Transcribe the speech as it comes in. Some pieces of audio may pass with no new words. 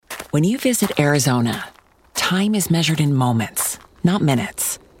When you visit Arizona, time is measured in moments, not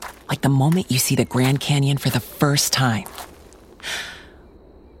minutes. Like the moment you see the Grand Canyon for the first time.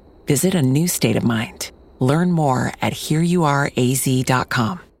 Visit a new state of mind. Learn more at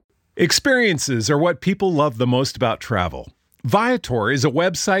hereyouareaz.com. Experiences are what people love the most about travel. Viator is a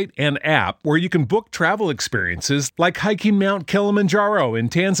website and app where you can book travel experiences like hiking Mount Kilimanjaro in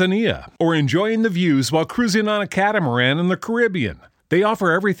Tanzania or enjoying the views while cruising on a catamaran in the Caribbean. They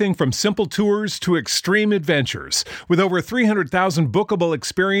offer everything from simple tours to extreme adventures. With over 300,000 bookable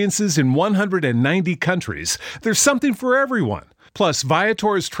experiences in 190 countries, there's something for everyone. Plus,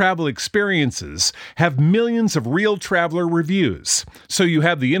 Viator's travel experiences have millions of real traveler reviews, so you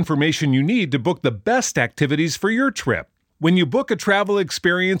have the information you need to book the best activities for your trip. When you book a travel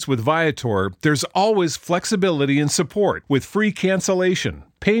experience with Viator, there's always flexibility and support with free cancellation,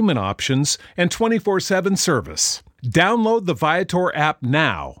 payment options, and 24/7 service. Download the Viator app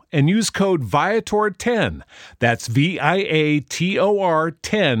now and use code Viator10. That's Viator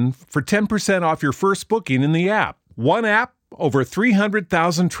 10 for 10% off your first booking in the app. One app, over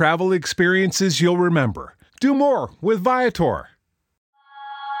 300,000 travel experiences you'll remember. Do more with Viator.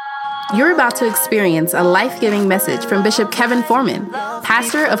 You're about to experience a life-giving message from Bishop Kevin Foreman,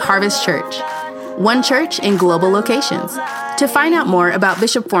 pastor of Harvest Church. One church in global locations. To find out more about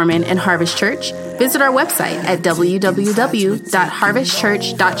Bishop Foreman and Harvest Church, visit our website at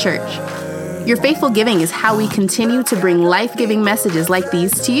www.harvestchurch.church. Your faithful giving is how we continue to bring life-giving messages like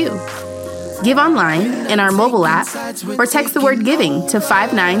these to you. Give online, in our mobile app, or text the word giving to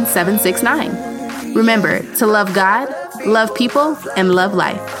 59769. Remember to love God, love people, and love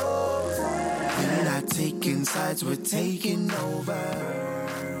life.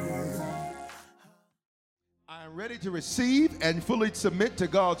 I am ready to receive and fully submit to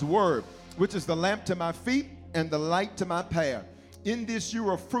God's word, which is the lamp to my feet and the light to my path. In this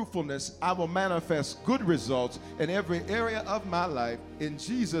year of fruitfulness, I will manifest good results in every area of my life. In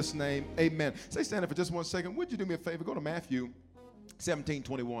Jesus' name, amen. Say, stand up for just 1 second. Would you do me a favor? Go to Matthew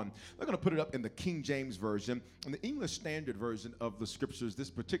 17:21. They're going to put it up in the King James Version. In the English Standard Version of the Scriptures, this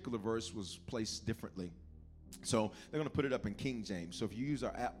particular verse was placed differently. So they're going to put it up in King James. So if you use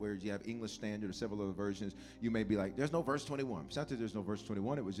our app where you have English Standard or several other versions, you may be like, there's no verse 21. It's not that there's no verse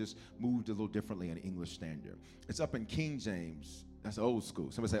 21. It was just moved a little differently in English Standard. It's up in King James. That's old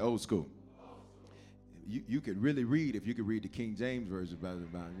school. Somebody say old school. You could really read if you could read the King James Version about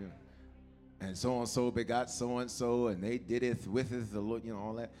you know. And so begot so-and-so, and they did it with it, the Lord, you know,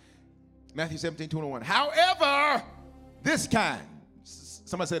 all that. Matthew 17:21. However, this kind,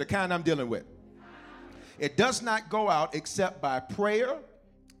 somebody say the kind I'm dealing with, it does not go out except by prayer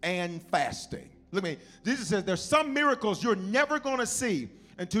and fasting. Look at me. Jesus says there's some miracles you're never going to see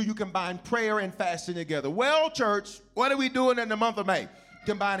until you combine prayer and fasting together. Well, church, what are we doing in the month of May?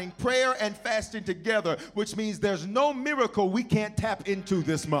 Combining prayer and fasting together, which means there's no miracle we can't tap into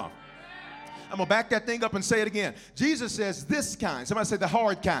this month. I'm going to back that thing up and say it again. Jesus says this kind. Somebody say the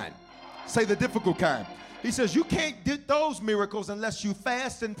hard kind. Say the difficult kind. He says you can't get those miracles unless you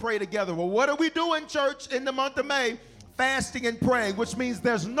fast and pray together. Well, what are we doing, church, in the month of May? Fasting and praying, which means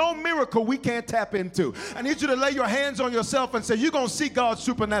there's no miracle we can't tap into. I need you to lay your hands on yourself and say, you're going to see God's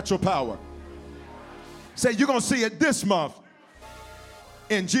supernatural power. Say, you're going to see it this month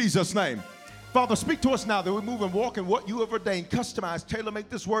in Jesus' name. Father, speak to us now that we move and walk in what you have ordained. Customize, tailor-make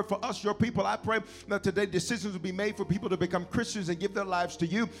this word for us, your people. I pray that today decisions will be made for people to become Christians and give their lives to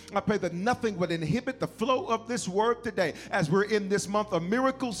you. I pray that nothing would inhibit the flow of this word today as we're in this month of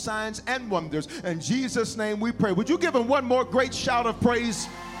miracles, signs, and wonders. In Jesus' name we pray. Would you give him one more great shout of praise?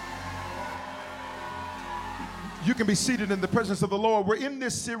 You can be seated in the presence of the Lord. We're in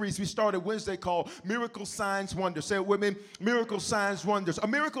this series we started Wednesday called Miracle, Signs, Wonders. Say it with me. Miracle, Signs, Wonders. A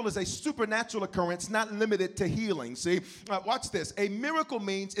miracle is a supernatural occurrence not limited to healing. See, watch this. A miracle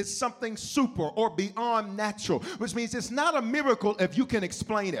means it's something super or beyond natural, which means it's not a miracle if you can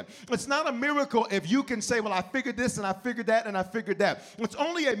explain it. It's not a miracle if you can say, well, I figured this and I figured that and I figured that. It's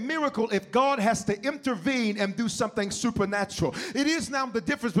only a miracle if God has to intervene and do something supernatural. It is now the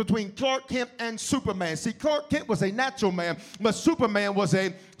difference between Clark Kent and Superman. See, Clark Kent was a natural man, but Superman was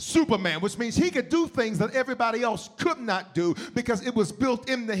a superman, which means he could do things that everybody else could not do because it was built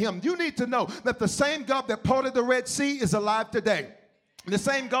into him. You need to know that the same God that parted the Red Sea is alive today. The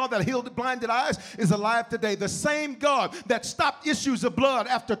same God that healed the blinded eyes is alive today. The same God that stopped issues of blood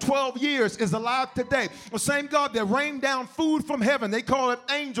after 12 years is alive today. The same God that rained down food from heaven, they call it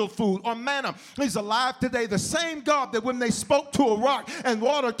angel food or manna, he's alive today. The same God that when they spoke to a rock and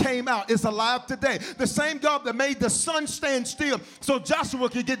water came out is alive today. The same God that made the sun stand still so Joshua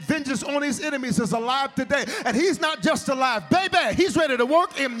could get vengeance on his enemies is alive today. And he's not just alive, baby, he's ready to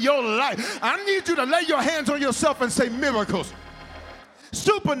work in your life. I need you to lay your hands on yourself and say miracles.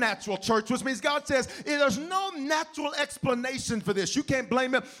 Supernatural, church, which means God says there's no natural explanation for this. You can't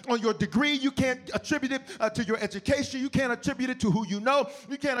blame it on your degree. You can't attribute it to your education. You can't attribute it to who you know.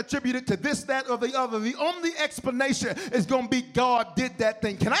 You can't attribute it to this, that, or the other. The only explanation is going to be God did that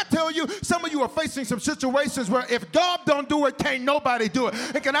thing. Can I tell you, some of you are facing some situations where if God don't do it, can't nobody do it.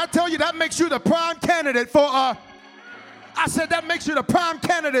 And can I tell you, that makes you the prime candidate for I said that makes you the prime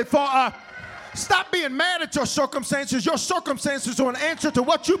candidate for Stop being mad at your circumstances. Your circumstances are an answer to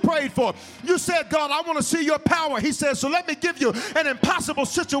what you prayed for. You said, God, I want to see your power. He says, so let me give you an impossible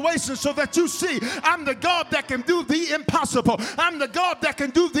situation so that you see I'm the God that can do the impossible. I'm the God that can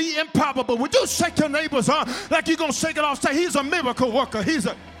do the improbable. Would you shake your neighbor's arm like you're going to shake it off? Say, he's a miracle worker.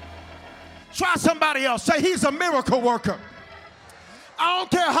 Try somebody else. Say, he's a miracle worker. I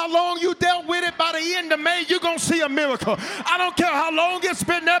don't care how long you dealt with it, by the end of May, you're going to see a miracle. I don't care how long it's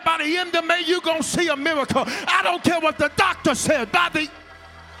been there, by the end of May, you're going to see a miracle. I don't care what the doctor said,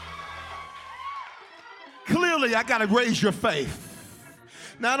 Clearly, I got to raise your faith.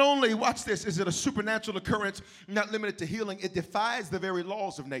 Not only, watch this, is it a supernatural occurrence, not limited to healing, it defies the very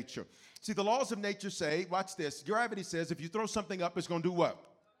laws of nature. See, the laws of nature say, watch this, gravity says if you throw something up, it's going to do what?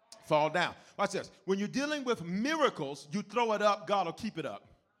 Fall down. Watch this. When you're dealing with miracles, you throw it up, God will keep it up.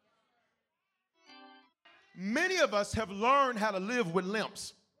 Many of us have learned how to live with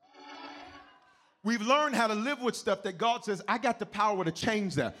limps. We've learned how to live with stuff that God says, I got the power to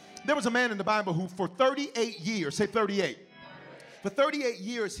change that. There was a man in the Bible who for 38 years, say 38. For 38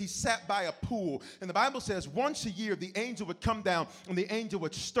 years, he sat by a pool. And the Bible says once a year, the angel would come down and the angel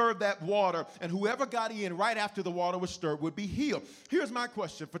would stir that water. And whoever got in right after the water was stirred would be healed. Here's my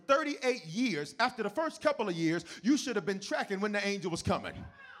question. For 38 years, after the first couple of years, you should have been tracking when the angel was coming.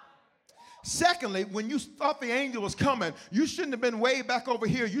 Secondly, when you thought the angel was coming, you shouldn't have been way back over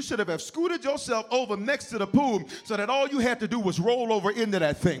here. You should have scooted yourself over next to the pool so that all you had to do was roll over into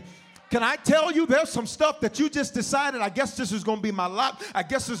that thing. Can I tell you there's some stuff that you just decided, I guess this is going to be my lot. I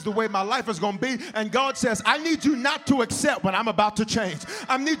guess this is the way my life is going to be. And God says, I need you not to accept what I'm about to change.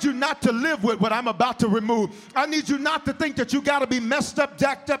 I need you not to live with what I'm about to remove. I need you not to think that you got to be messed up,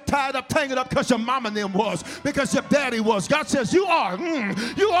 jacked up, tied up, tangled up because your mama and them was, because your daddy was. God says, you are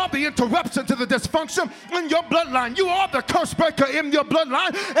the interruption to the dysfunction in your bloodline. You are the curse breaker in your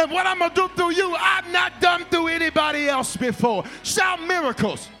bloodline. And what I'm going to do through you, I've not done through anybody else before. Shout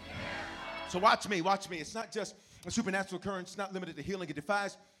miracles. So watch me. It's not just a supernatural occurrence. It's not limited to healing. It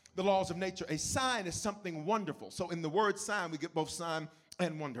defies the laws of nature. A sign is something wonderful. So in the word sign, we get both sign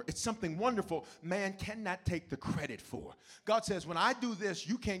and wonder. It's something wonderful man cannot take the credit for. God says, when I do this,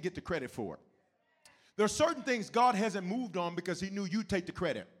 you can't get the credit for it. There are certain things God hasn't moved on because he knew you'd take the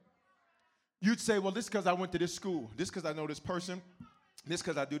credit. You'd say, well, this because I went to this school. This because I know this person. This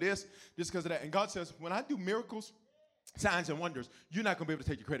because I do this. This because of that. And God says, when I do miracles, signs, and wonders, you're not going to be able to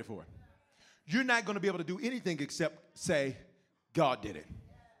take the credit for it. You're not going to be able to do anything except say, God did it.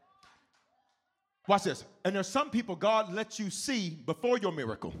 Watch this. And there's some people God lets you see before your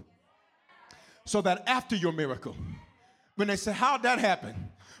miracle, so that after your miracle, when they say, how'd that happen?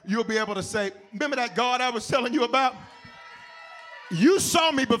 You'll be able to say, remember that God I was telling you about? You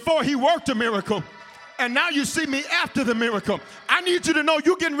saw me before he worked a miracle, and now you see me after the miracle. I need you to know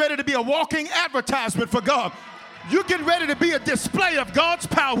you're getting ready to be a walking advertisement for God. You're getting ready to be a display of God's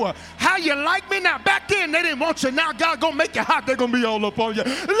power. How you like me now? Back then, they didn't want you. Now God going to make you hot. They're going to be all up on you.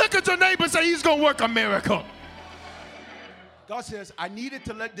 Look at your neighbor and say, he's going to work a miracle. God says, I needed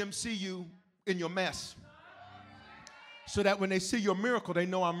to let them see you in your mess, so that when they see your miracle, they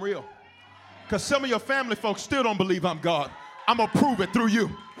know I'm real. Because some of your family folks still don't believe I'm God. I'm going to prove it through you.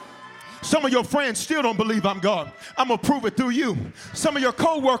 Some of your friends still don't believe I'm God. I'm going to prove it through you. Some of your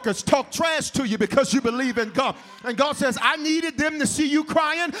co-workers talk trash to you because you believe in God. And God says, I needed them to see you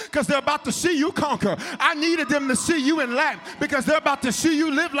crying because they're about to see you conquer. I needed them to see you in lack because they're about to see you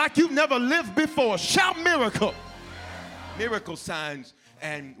live like you've never lived before. Shout miracle. Miracle, signs,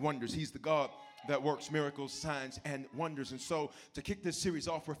 and wonders. He's the God that works miracles, signs, and wonders. And so to kick this series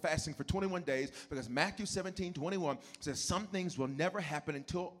off, we're fasting for 21 days because Matthew 17:21 says some things will never happen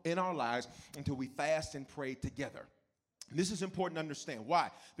in our lives until we fast and pray together. And this is important to understand.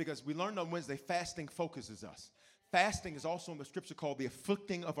 Why? Because we learned on Wednesday, fasting focuses us. Fasting is also in the scripture called the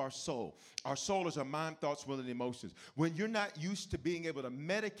afflicting of our soul. Our soul is our mind, thoughts, will, and emotions. When you're not used to being able to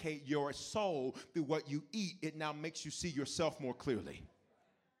medicate your soul through what you eat, it now makes you see yourself more clearly.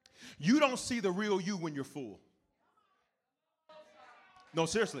 You don't see the real you when you're full. No,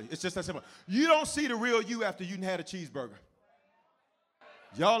 seriously, it's just that simple. You don't see the real you after you had a cheeseburger.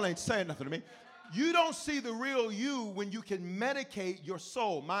 Y'all ain't saying nothing to me. You don't see the real you when you can medicate your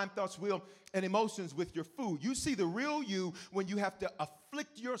soul, mind, thoughts, will, and emotions with your food. You see the real you when you have to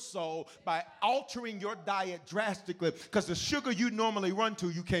afflict your soul by altering your diet drastically because the sugar you normally run to,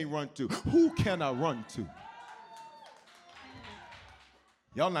 you can't run to. Who can I run to?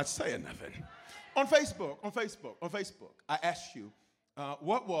 Y'all not saying nothing. On Facebook, I asked you,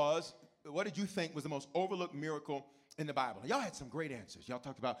 what did you think was the most overlooked miracle in the Bible? Y'all had some great answers. Y'all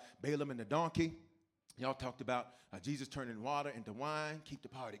talked about Balaam and the donkey. Y'all talked about Jesus turning water into wine, keep the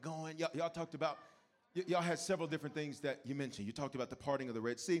party going. Y'all talked about, y'all had several different things that you mentioned. You talked about the parting of the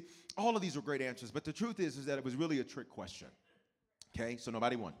Red Sea. All of these were great answers, but the truth is that it was really a trick question. Okay, so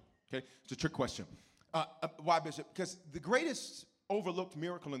nobody won. Okay, it's a trick question. Why, Bishop? Because the greatest overlooked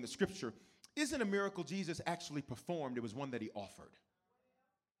miracle in the scripture isn't a miracle Jesus actually performed. It was one that he offered.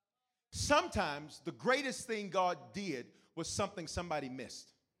 Sometimes the greatest thing God did was something somebody missed.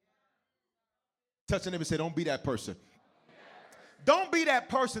 Touch the neighbor and say, don't be that person. Don't be that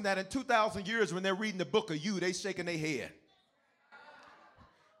person that in 2,000 years when they're reading the book of you, they shaking their head.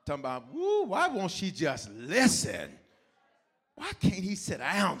 Talking about, woo, why won't she just listen? Why can't he sit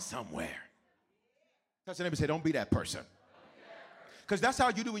down somewhere? Touch the neighbor and say, don't be that person. Because that's how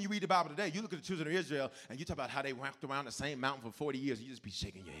you do when you read the Bible today. You look at the children of Israel and you talk about how they walked around the same mountain for 40 years. You just be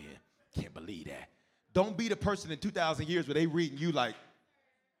shaking your head. Can't believe that. Don't be the person in 2,000 years where they reading you like,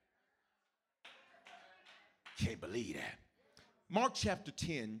 can't believe that. Mark chapter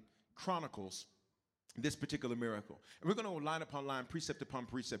 10 chronicles this particular miracle. And we're going to go line upon line, precept upon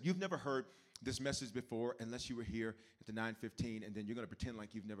precept. You've never heard this message before unless you were here at the 9:15, and then you're going to pretend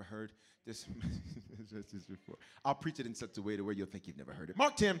like you've never heard this message before. I'll preach it in such a way to where you'll think you've never heard it.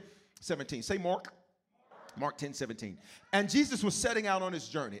 Mark 10:17. Say Mark. Mark 10:17. And Jesus was setting out on his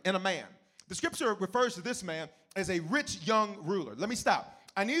journey, and a man. The scripture refers to this man as a rich young ruler. Let me stop.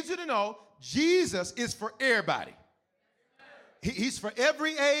 I need you to know Jesus is for everybody. He's for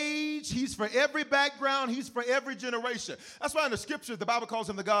every age. He's for every background. He's for every generation. That's why in the scriptures, the Bible calls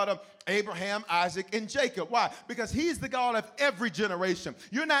him the God of Abraham, Isaac, and Jacob. Why? Because he's the God of every generation.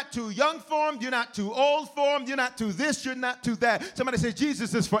 You're not too young for him. You're not too old for him. You're not too this. You're not too that. Somebody say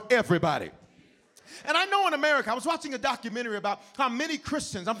Jesus is for everybody. And I know in America, I was watching a documentary about how many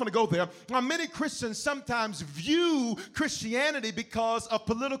Christians, I'm going to go there, how many Christians sometimes view Christianity because of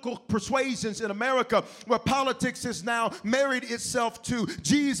political persuasions in America, where politics has now married itself to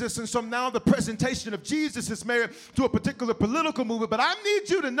Jesus. And so now the presentation of Jesus is married to a particular political movement. But I need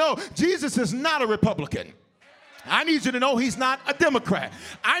you to know Jesus is not a Republican. I need you to know he's not a Democrat.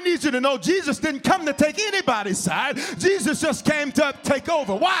 I need you to know Jesus didn't come to take anybody's side. Jesus just came to take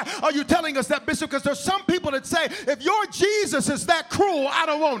over. Why are you telling us that, Bishop? Because there's some people that say, if your Jesus is that cruel, I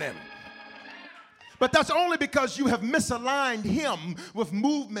don't want him. But that's only because you have misaligned him with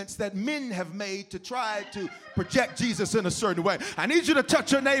movements that men have made to try to project Jesus in a certain way. I need you to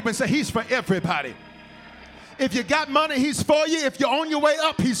touch your neighbor and say, he's for everybody. If you got money, he's for you. If you're on your way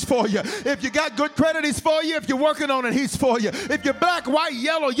up, he's for you. If you got good credit, he's for you. If you're working on it, he's for you. If you're black, white,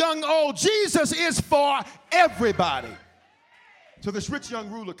 yellow, young, old, Jesus is for everybody. So this rich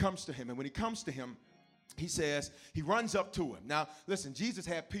young ruler comes to him, and when he comes to him, he says, he runs up to him. Now, listen, Jesus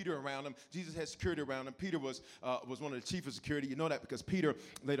had Peter around him. Jesus had security around him. Peter was one of the chief of security. You know that because Peter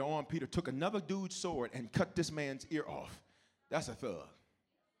took another dude's sword and cut this man's ear off. That's a thug.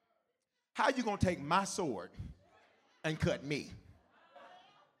 How you going to take my sword and cut me?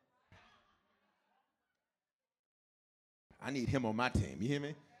 I need him on my team. You hear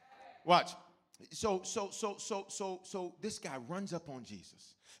me? Watch. So this guy runs up on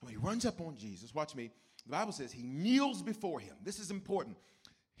Jesus. And when he runs up on Jesus, watch me. The Bible says he kneels before him. This is important.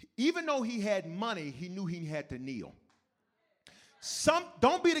 Even though he had money, he knew he had to kneel.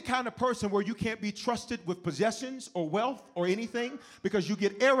 Don't be the kind of person where you can't be trusted with possessions or wealth or anything because you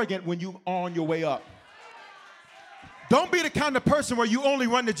get arrogant when you are on your way up. Don't be the kind of person where you only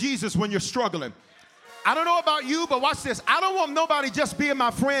run to Jesus when you're struggling. I don't know about you, but watch this. I don't want nobody just being my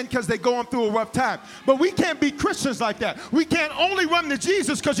friend because they're going through a rough time. But we can't be Christians like that. We can't only run to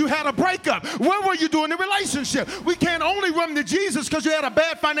Jesus because you had a breakup. Where were you doing the relationship? We can't only run to Jesus because you had a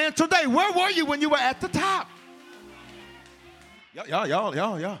bad financial day. Where were you when you were at the top?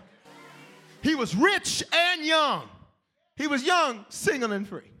 Y'all. He was rich and young. He was young, single, and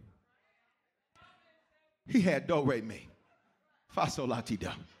free. He had do, re, mi. Fa, sol, la, ti, do.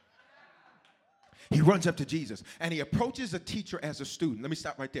 He runs up to Jesus and he approaches a teacher as a student. Let me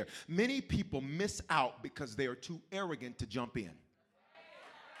stop right there. Many people miss out because they are too arrogant to jump in.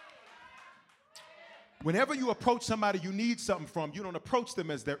 Whenever you approach somebody you need something from, you don't approach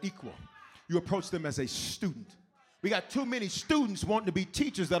them as their equal. You approach them as a student. We got too many students wanting to be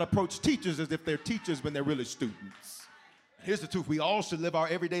teachers that approach teachers as if they're teachers when they're really students. Here's the truth. We all should live our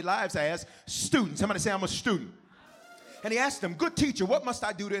everyday lives as students. Somebody say, I'm a student. And he asked him, good teacher, what must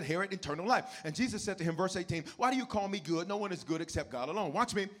I do to inherit eternal life? And Jesus said to him, verse 18, why do you call me good? No one is good except God alone.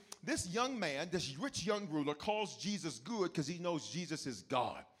 Watch me. This young man, this rich young ruler, calls Jesus good because he knows Jesus is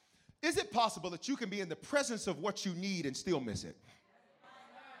God. Is it possible that you can be in the presence of what you need and still miss it?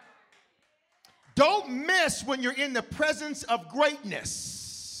 Don't miss when you're in the presence of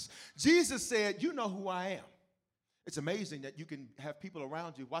greatness. Jesus said, you know who I am. It's amazing that you can have people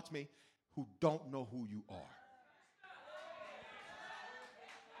around you, watch me, who don't know who you are.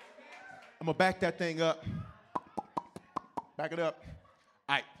 I'm going to back that thing up. Back it up.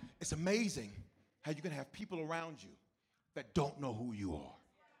 All right. It's amazing how you can have people around you that don't know who you are.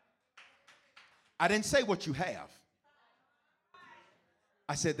 I didn't say what you have.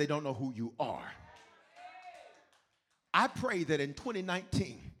 I said they don't know who you are. I pray that in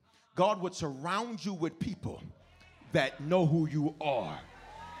 2019, God would surround you with people that know who you are,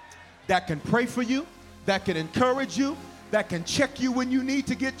 that can pray for you, that can encourage you, that can check you when you need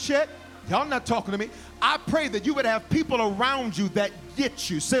to get checked. Y'all not talking to me. I pray that you would have people around you that get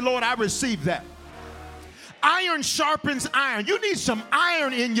you. Say, Lord, I receive that. Iron sharpens iron. You need some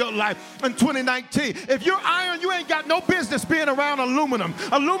iron in your life in 2019. If you're iron, you ain't got no business being around aluminum.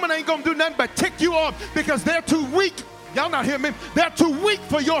 Aluminum ain't going to do nothing but tick you off because they're too weak. Y'all not hearing me? They're too weak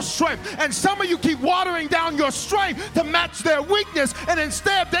for your strength. And some of you keep watering down your strength to match their weakness. And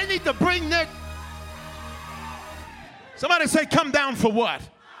instead, they need to bring their... Somebody say, come down for what?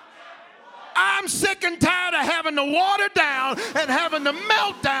 I'm sick and tired of having to water down and having to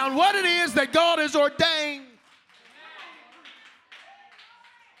melt down what it is that God has ordained.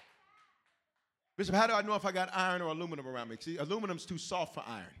 Bishop, how do I know if I got iron or aluminum around me? See, aluminum's too soft for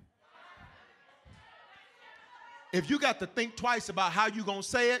iron. If you got to think twice about how you going to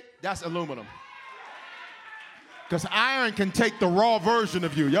say it, that's aluminum. Because iron can take the raw version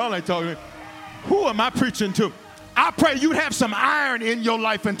of you. Y'all ain't talking. Who am I preaching to? I pray you'd have some iron in your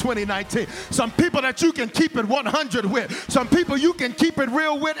life in 2019. Some people that you can keep it 100 with. Some people you can keep it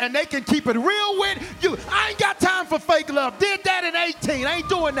real with and they can keep it real with you. I ain't got time for fake love. Did that in 18. I ain't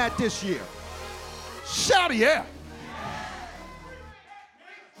doing that this year. Shout yeah.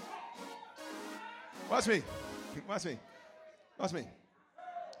 Watch me. Watch me. Watch me.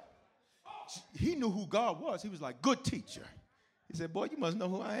 He knew who God was. He was like, good teacher. He said, boy, you must know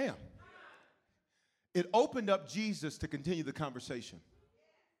who I am. It opened up Jesus to continue the conversation.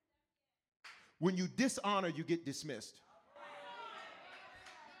 When you dishonor, you get dismissed.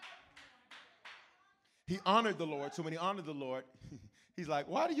 He honored the Lord. So when he honored the Lord, he's like,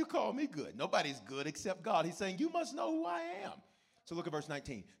 why do you call me good? Nobody's good except God. He's saying, you must know who I am. So look at verse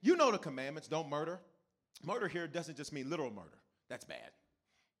 19. You know the commandments. Don't murder. Murder here doesn't just mean literal murder. That's bad.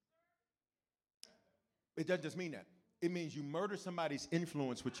 It doesn't just mean that. It means you murder somebody's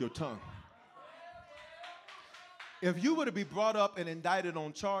influence with your tongue. If you were to be brought up and indicted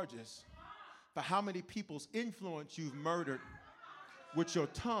on charges for how many people's influence you've murdered with your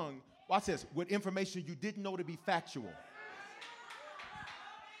tongue, watch this, with information you didn't know to be factual.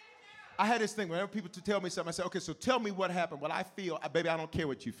 I had this thing, whenever people tell me something, I say, okay, so tell me what happened. Well, I feel, baby, I don't care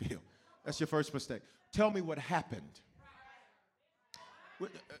what you feel. That's your first mistake. Tell me what happened.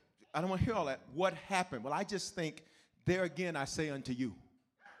 I don't want to hear all that. What happened? Well, I just think, there again, I say unto you,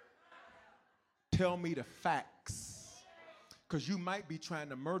 tell me the facts. Because you might be trying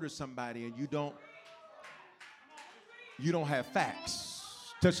to murder somebody and you don't have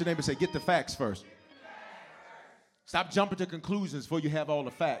facts. Touch your neighbor and say, get the facts first. Stop jumping to conclusions before you have all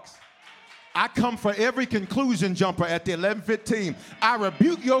the facts. I come for every conclusion jumper at the 11:15. I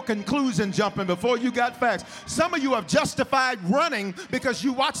rebuke your conclusion jumping before you got facts. Some of you have justified running because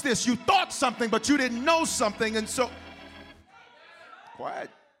you watch this. You thought something, but you didn't know something. And so, quiet.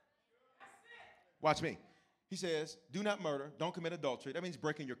 Watch me. He says, do not murder, don't commit adultery. That means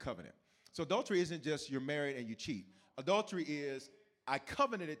breaking your covenant. So adultery isn't just you're married and you cheat. Adultery is I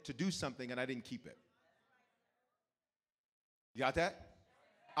covenanted to do something and I didn't keep it. You got that?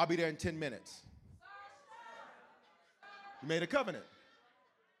 I'll be there in 10 minutes. You made a covenant.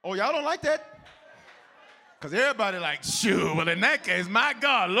 Oh, y'all don't like that? Because everybody like, shoo, well, in that case, my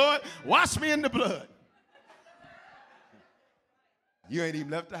God, Lord, wash me in the blood. You ain't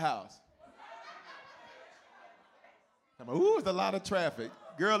even left the house. I'm like, ooh, it's a lot of traffic.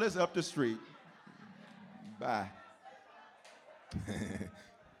 Girl, it's up the street. Bye.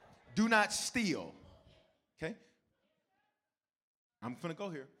 Do not steal. Okay? I'm going to go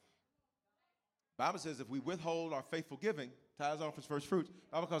here. Bible says if we withhold our faithful giving, tithes, offerings, first fruits,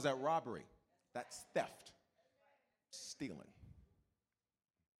 Bible calls that robbery. That's theft. Stealing.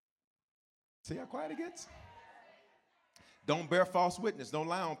 See how quiet it gets? Don't bear false witness. Don't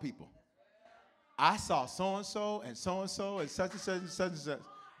lie on people. I saw so-and-so and so-and-so and such and such and such and such.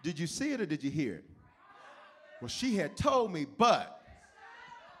 Did you see it or did you hear it? Well, she had told me, but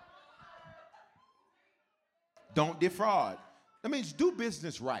don't defraud. That means do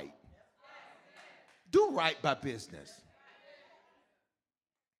business right. Do right by business.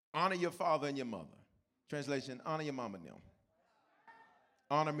 Honor your father and your mother. Translation, honor your mama and them.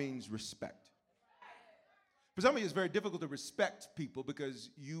 Honor means respect. For some of you, it's very difficult to respect people because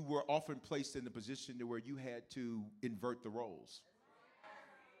you were often placed in the position to where you had to invert the roles.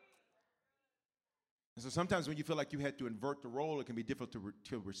 And so sometimes when you feel like you had to invert the role, it can be difficult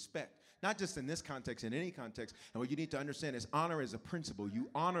to respect. Not just in this context, in any context. And what you need to understand is honor is a principle. You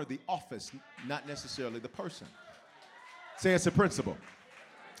honor the office, not necessarily the person. Say it's a principle.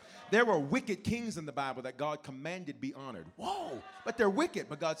 There were wicked kings in the Bible that God commanded be honored. Whoa, but they're wicked.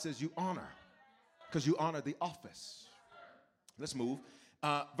 But God says you honor because you honor the office. Let's move.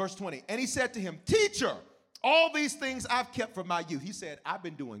 Verse 20. And he said to him, teacher, all these things I've kept from my youth. He said, I've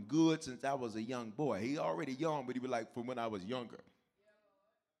been doing good since I was a young boy. He already young, but he was like, from when I was younger.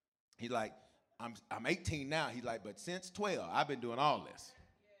 He's like, I'm 18 now. He's like, but since 12, I've been doing all this.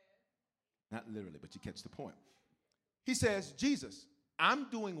 Not literally, but you catch the point. He says, Jesus, I'm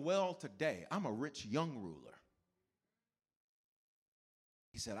doing well today. I'm a rich young ruler.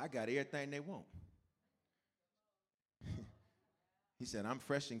 He said, I got everything they want. He said, I'm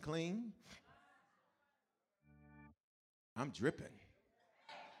fresh and clean. I'm dripping.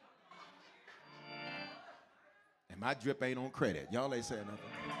 And my drip ain't on credit. Y'all ain't saying nothing.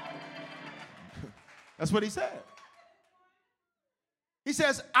 That's what he said. He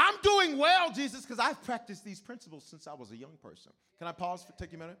says, I'm doing well, Jesus, because I've practiced these principles since I was a young person. Can I pause for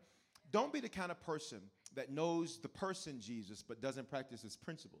take a minute? Don't be the kind of person that knows the person Jesus but doesn't practice his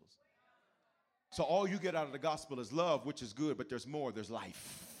principles. So all you get out of the gospel is love, which is good, but there's more. There's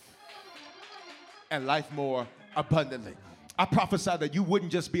life. And life more abundantly. I prophesy that you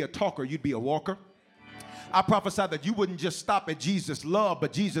wouldn't just be a talker, you'd be a walker. I prophesy that you wouldn't just stop at Jesus' love,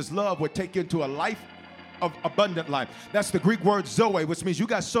 but Jesus' love would take you into a life of abundant life. That's the Greek word zoe, which means you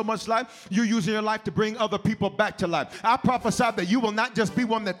got so much life, you're using your life to bring other people back to life. I prophesy that you will not just be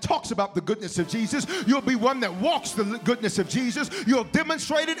one that talks about the goodness of Jesus, you'll be one that walks the goodness of Jesus. You'll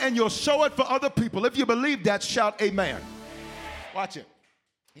demonstrate it and you'll show it for other people. If you believe that, shout amen. Watch it.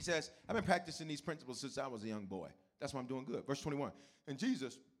 He says, I've been practicing these principles since I was a young boy. That's why I'm doing good. Verse 21. And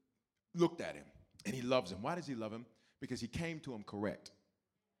Jesus looked at him and he loves him. Why does he love him? Because he came to him correct.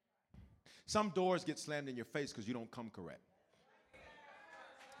 Some doors get slammed in your face because you don't come correct.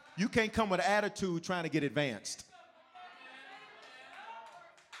 You can't come with an attitude trying to get advanced.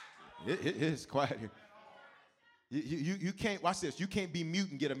 It is quiet here. You can't, watch this, you can't be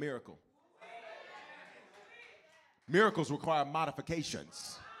mute and get a miracle. Miracles require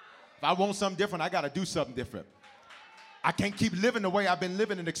modifications. If I want something different, I got to do something different. I can't keep living the way I've been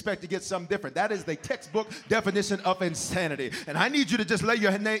living and expect to get something different. That is the textbook definition of insanity. And I need you to just lay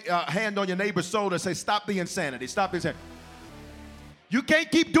your hand on your neighbor's shoulder and say, stop the insanity. Stop the insanity. You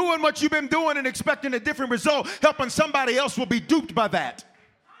can't keep doing what you've been doing and expecting a different result. Helping somebody else will be duped by that.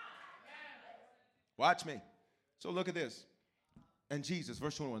 Watch me. So look at this. And Jesus,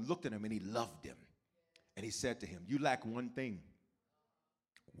 verse 21, looked at him and he loved him. And he said to him, you lack one thing.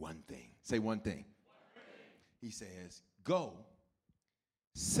 One thing. Say one thing. He says, go,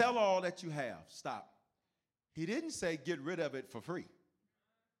 sell all that you have. Stop. He didn't say get rid of it for free.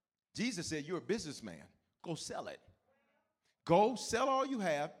 Jesus said, you're a businessman. Go sell it. Go, sell all you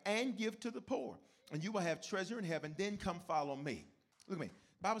have and give to the poor. And you will have treasure in heaven. Then come follow me. Look at me.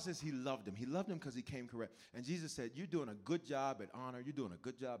 The Bible says he loved him. He loved him because he came correct. And Jesus said, you're doing a good job at honor. You're doing a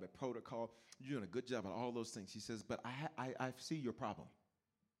good job at protocol. You're doing a good job at all those things. He says, but I see your problem.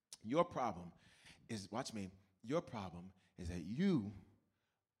 Your problem is, watch me, your problem is that you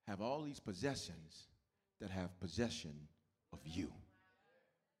have all these possessions that have possession of you.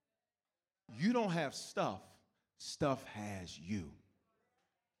 You don't have stuff. Stuff has you.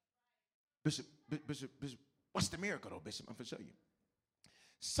 Bishop, what's the miracle though, Bishop? I'm going to show you.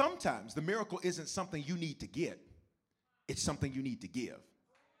 Sometimes the miracle isn't something you need to get. It's something you need to give.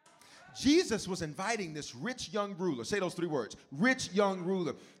 Jesus was inviting this rich young ruler, say those three words, rich young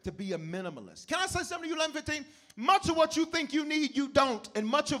ruler, to be a minimalist. Can I say something to you, 11:15? Much of what you think you need, you don't. And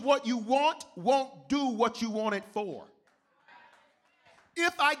much of what you want won't do what you want it for.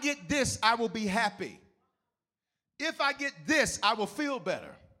 If I get this, I will be happy. If I get this, I will feel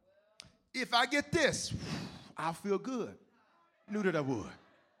better. If I get this, I'll feel good. Knew that I would.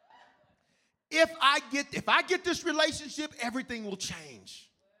 If I get this relationship, everything will change.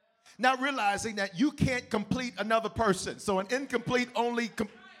 Not realizing that you can't complete another person. So an incomplete only.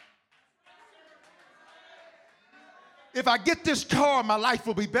 If I get this car, my life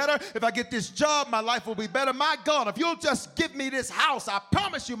will be better. If I get this job, my life will be better. My God, if you'll just give me this house, I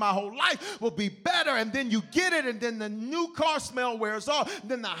promise you my whole life will be better. And then you get it, and then the new car smell wears off,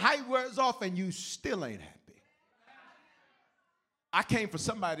 then the height wears off, and you still ain't happy. I came for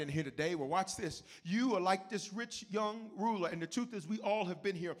somebody in here today. Well, watch this. You are like this rich young ruler. And the truth is, we all have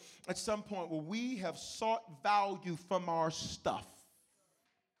been here at some point where we have sought value from our stuff.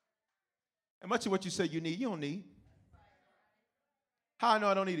 And much of what you say you need, you don't need. How I know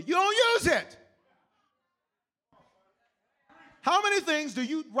I don't need it? You don't use it. How many things do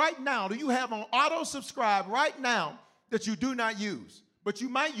you have on auto subscribe right now that you do not use, but you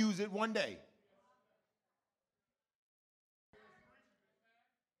might use it one day?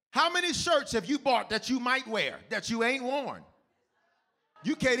 How many shirts have you bought that you might wear that you ain't worn?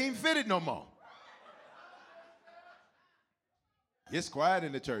 You can't even fit it no more. It's quiet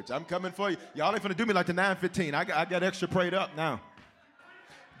in the church. I'm coming for you. Y'all ain't finna do me like the 9:15. I got extra prayed up now.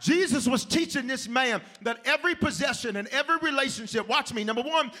 Jesus was teaching this man that every possession and every relationship, watch me, number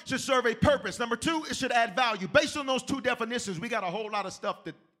one, should serve a purpose. Number two, it should add value. Based on those two definitions, we got a whole lot of stuff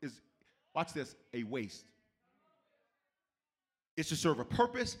that is, watch this, a waste. It should serve a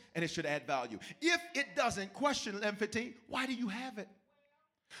purpose and it should add value. If it doesn't, question 11:15, why do you have it?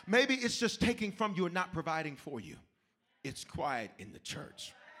 Maybe it's just taking from you and not providing for you. It's quiet in the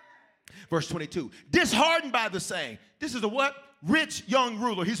church. Verse 22, disheartened by the saying. This is a what? Rich young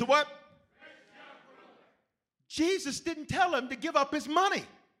ruler. He's a what? Rich young ruler. Jesus didn't tell him to give up his money.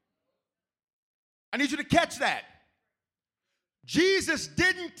 I need you to catch that. Jesus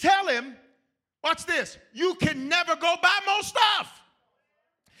didn't tell him, watch this, you can never go buy more stuff.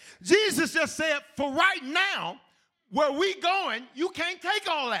 Jesus just said, for right now, where we going, you can't take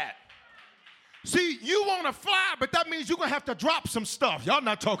all that. See, you want to fly, but that means you're going to have to drop some stuff. Y'all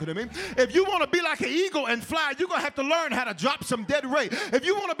not talking to me. If you want to be like an eagle and fly, you're going to have to learn how to drop some dead weight. If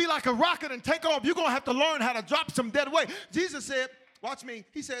you want to be like a rocket and take off, you're going to have to learn how to drop some dead weight. Jesus said, watch me,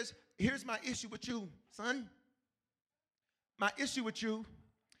 he says, here's my issue with you, son. My issue with you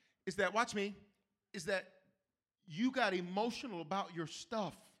is that, watch me, is that you got emotional about your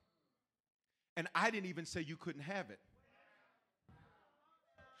stuff, and I didn't even say you couldn't have it.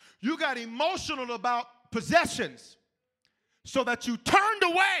 You got emotional about possessions so that you turned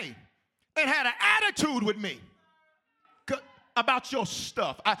away and had an attitude with me about your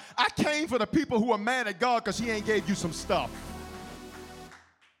stuff. I came for the people who are mad at God because he ain't gave you some stuff.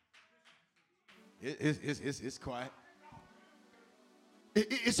 It's quiet.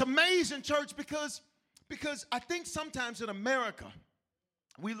 It's amazing, church, because I think sometimes in America,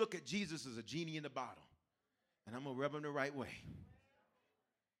 we look at Jesus as a genie in the bottle, and I'm going to rub him the right way.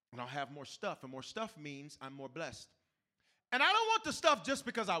 And I'll have more stuff, and more stuff means I'm more blessed. And I don't want the stuff just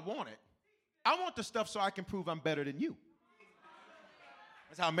because I want it. I want the stuff so I can prove I'm better than you.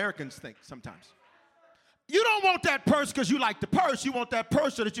 That's how Americans think sometimes. You don't want that purse because you like the purse. You want that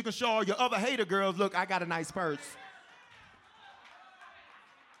purse so that you can show all your other hater girls, look, I got a nice purse.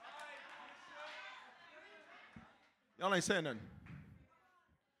 Y'all ain't saying nothing.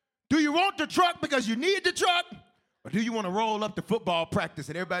 Do you want the truck because you need the truck? Or do you want to roll up to football practice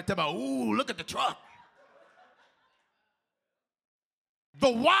and everybody talk about, ooh, look at the truck? The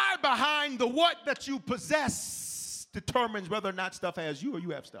why behind the what that you possess determines whether or not stuff has you or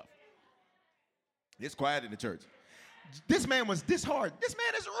you have stuff. It's quiet in the church. This man was disheartened. This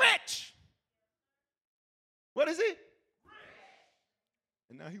man is rich. What is he? Rich.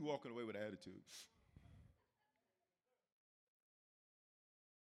 And now he's walking away with an attitude.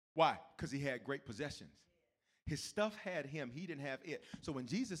 Why? Because he had great possessions. His stuff had him. He didn't have it. So when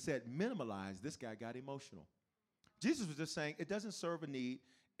Jesus said minimalize, this guy got emotional. Jesus was just saying it doesn't serve a need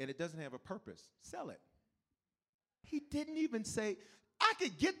and it doesn't have a purpose. Sell it. He didn't even say, I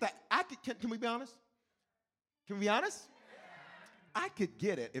could get that. Can we be honest? Can we be honest? I could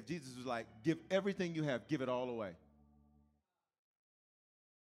get it if Jesus was like, give everything you have, give it all away.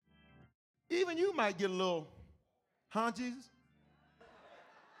 Even you might get a little, huh, Jesus?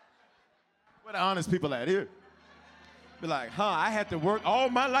 Where the honest people at here? Be like, I had to work all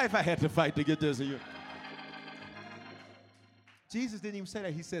my life. I had to fight to get this. Jesus didn't even say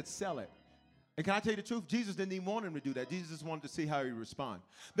that. He said, sell it. And can I tell you the truth? Jesus didn't even want him to do that. Jesus just wanted to see how he would respond.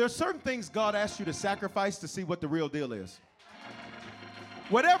 There are certain things God asks you to sacrifice to see what the real deal is.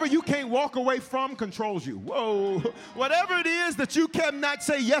 Whatever you can't walk away from controls you. Whoa. Whatever it is that you cannot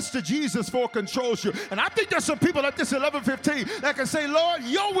say yes to Jesus for controls you. And I think there's some people at this 11:15 that can say, Lord,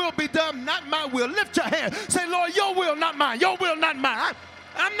 your will be done, not my will. Lift your hand. Say, Lord, your will, not mine. Your will, not mine.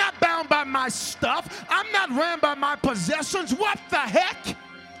 I'm not bound by my stuff. I'm not ran by my possessions. What the heck?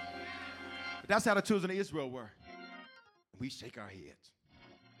 But that's how the children of Israel were. We shake our heads.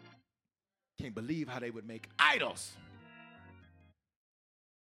 Can't believe how they would make idols.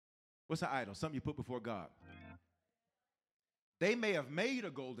 What's an idol? Something you put before God. They may have made a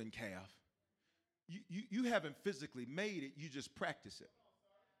golden calf. You haven't physically made it. You just practice it.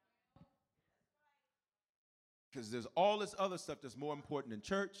 Because there's all this other stuff that's more important than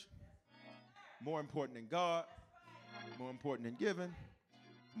church, more important than God, more important than giving,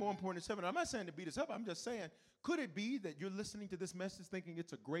 more important than serving. I'm not saying to beat us up. I'm just saying, could it be that you're listening to this message thinking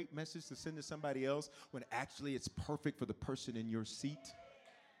it's a great message to send to somebody else when actually it's perfect for the person in your seat?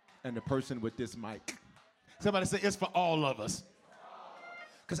 And the person with this mic. Somebody say, it's for all of us.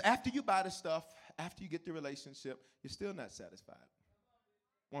 Because after you buy the stuff, after you get the relationship, you're still not satisfied.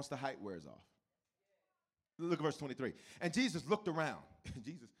 Once the hype wears off. Look at verse 23. And Jesus looked around.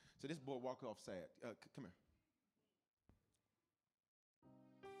 Jesus, so this boy walked off sad. Come here.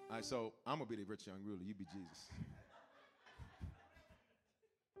 All right, so I'm going to be the rich young ruler. You be Jesus.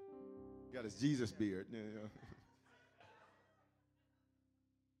 Got his Jesus beard. Yeah.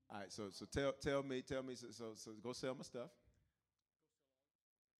 All right, so tell me, so go sell my stuff.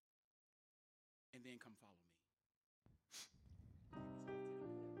 And then come follow me.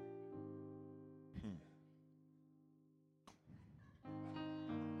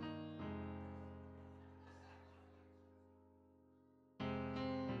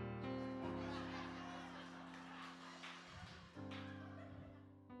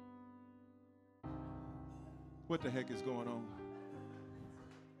 What the heck is going on?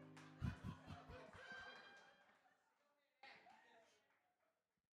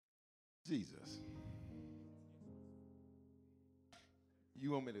 Jesus.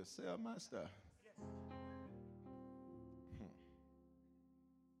 You want me to sell my stuff?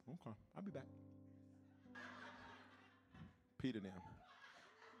 Okay, I'll be back. Peter now.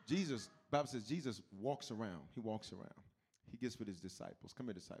 Jesus, Bible says Jesus walks around. He walks around. He gets with his disciples. Come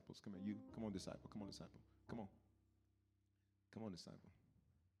here, disciples. Come here, you. Come on, disciple. Come on, disciple. Come on. Come on, disciple.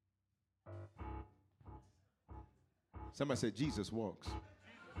 Somebody said Jesus walks.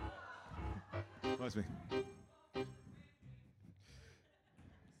 Watch me.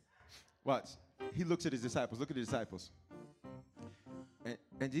 Watch. He looks at his disciples. Look at the disciples.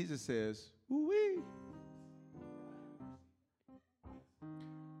 And Jesus says, ooh-wee.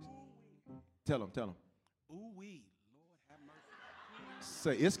 Tell him. Ooh-wee, Lord have mercy.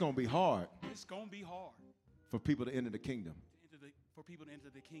 Say, it's going to be hard. It's going to be hard. For people to enter the kingdom. For people to enter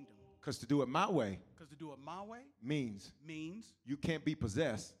the kingdom. Because to do it my way. Means you can't be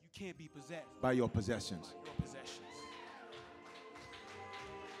possessed. By your possessions.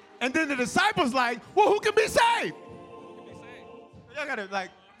 And then the disciples like, well, who can be saved? Y'all gotta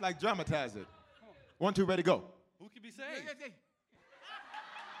like dramatize it. 1, 2, ready, go. Who can be saved?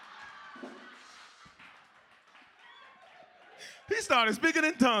 He started speaking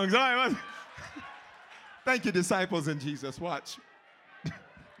in tongues. All right. Thank you, disciples in Jesus. Watch.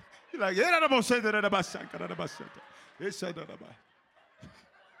 He's like,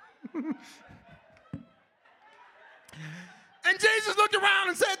 and Jesus looked around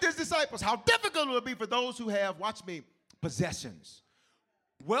and said to his disciples, how difficult it will be for those who have, watch me, possessions.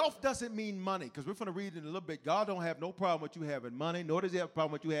 Wealth doesn't mean money, because we're going to read in a little bit. God don't have no problem with you having money, nor does he have a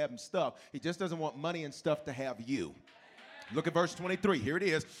problem with you having stuff. He just doesn't want money and stuff to have you. Look at verse 23. Here it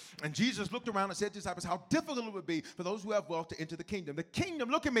is. And Jesus looked around and said to his disciples, how difficult it would be for those who have wealth to enter the kingdom. The kingdom,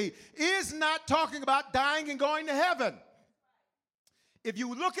 look at me, is not talking about dying and going to heaven. If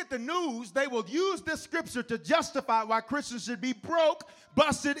you look at the news, they will use this scripture to justify why Christians should be broke,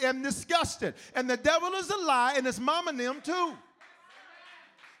 busted, and disgusted. And the devil is a lie, and his mom and them too.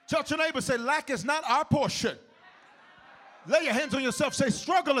 Tell your neighbor, say, lack is not our portion. Lay your hands on yourself. Say,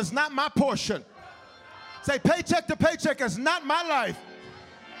 struggle is not my portion. Say, paycheck to paycheck is not my life.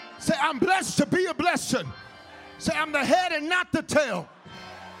 Say, I'm blessed to be a blessing. Say, I'm the head and not the tail.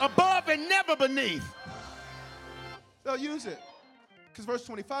 Above and never beneath. They'll use it. Because verse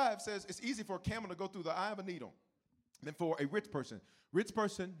 25 says it's easy for a camel to go through the eye of a needle than for a rich person. Rich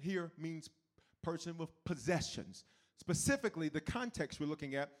person here means person with possessions. Specifically, the context we're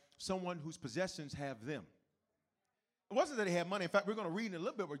looking at, someone whose possessions have them. It wasn't that they had money. In fact, we're going to read in a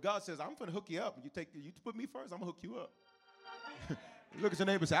little bit where God says, I'm going to hook you up. You put me first, I'm going to hook you up. Look at your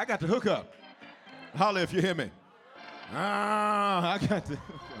neighbor and say, I got to hook up. Holler if you hear me. I got to.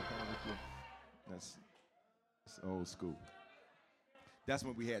 That's old school. That's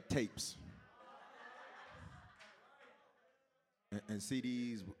when we had tapes and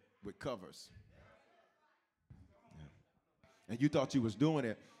CDs with covers. Yeah. And you thought you was doing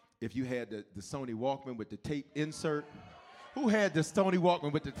it if you had the Sony Walkman with the tape insert. Who had the Sony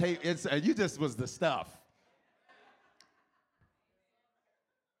Walkman with the tape insert? You just was the stuff.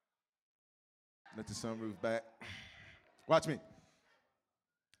 Let the sunroof back. Watch me.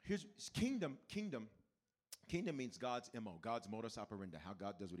 Here's kingdom. Kingdom means God's MO, God's modus operandi, how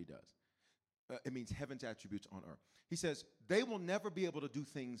God does what he does. It means heaven's attributes on earth. He says, they will never be able to do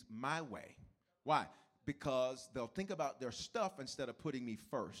things my way. Why? Because they'll think about their stuff instead of putting me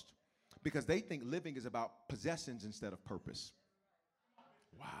first. Because they think living is about possessions instead of purpose.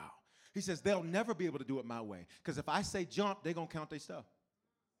 Wow. He says, they'll never be able to do it my way. Because if I say jump, they're going to count their stuff.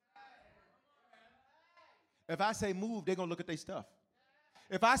 If I say move, they're going to look at their stuff.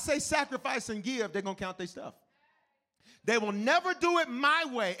 If I say sacrifice and give, they're going to count their stuff. They will never do it my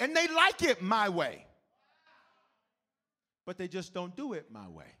way, and they like it my way. But they just don't do it my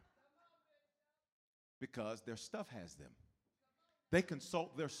way because their stuff has them. They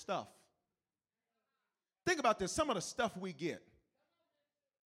consult their stuff. Think about this. Some of the stuff we get.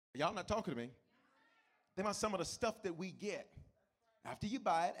 Y'all not talking to me. Think about some of the stuff that we get. After you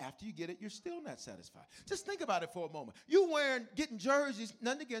buy it, after you get it, you're still not satisfied. Just think about it for a moment. You getting jerseys,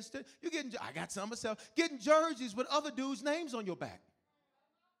 nothing against it. I got some myself, getting jerseys with other dudes' names on your back.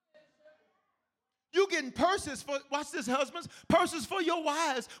 You getting purses for, watch this, husbands, purses for your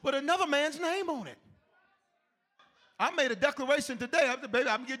wives with another man's name on it. I made a declaration today. Baby,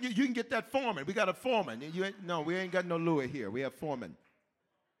 I'm getting you can get that Foreman. We got a Foreman. We ain't got no Louis here. We have Foreman.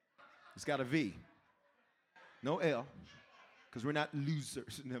 It's got a V. No L. Because we're not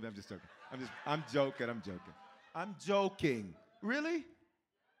losers. No, I'm just joking. I'm joking. Really?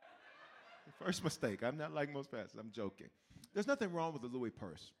 First mistake. I'm not like most pastors. I'm joking. There's nothing wrong with a Louis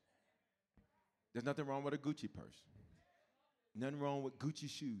purse. There's nothing wrong with a Gucci purse. Nothing wrong with Gucci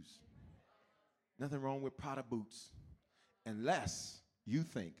shoes. Nothing wrong with Prada boots. Unless you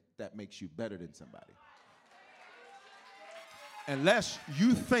think that makes you better than somebody. Unless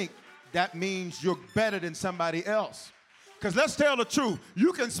you think that means you're better than somebody else. Because let's tell the truth,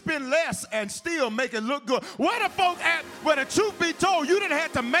 you can spend less and still make it look good. Where the folk at, where the truth be told, you didn't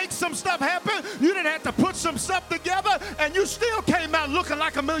have to make some stuff happen, you didn't have to put some stuff together, and you still came out looking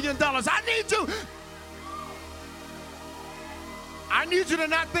like $1 million. I need you to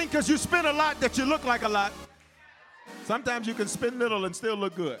not think because you spend a lot that you look like a lot. Sometimes you can spend little and still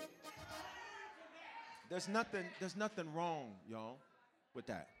look good. There's nothing wrong, y'all, with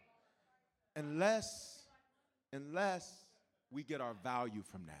that. Unless we get our value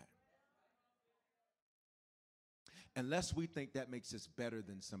from that. Unless we think that makes us better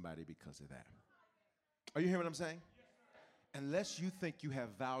than somebody because of that. Are you hearing what I'm saying? Unless you think you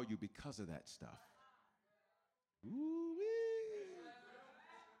have value because of that stuff. Ooh-wee.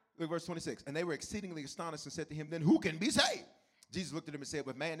 Look, verse 26. And they were exceedingly astonished and said to him, then who can be saved? Jesus looked at him and said,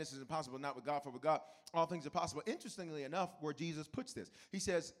 with man this is impossible, not with God, for with God all things are possible. Interestingly enough, where Jesus puts this, he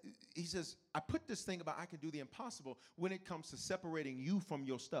says, I put this thing about I can do the impossible when it comes to separating you from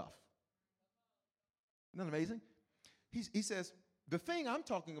your stuff. Isn't that amazing? He says, the thing I'm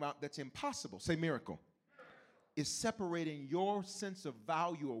talking about that's impossible, say miracle, is separating your sense of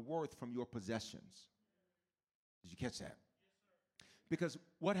value or worth from your possessions. Did you catch that? Because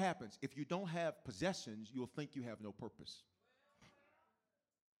what happens? If you don't have possessions, you'll think you have no purpose.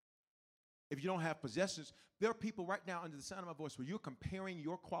 If you don't have possessions, there are people right now under the sound of my voice where you're comparing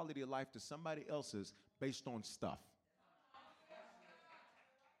your quality of life to somebody else's based on stuff.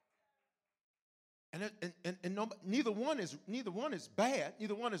 And neither one is bad.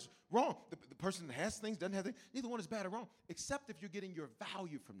 Neither one is wrong. The person that has things doesn't have things. Neither one is bad or wrong, except if you're getting your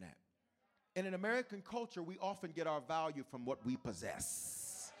value from that. And in American culture, we often get our value from what we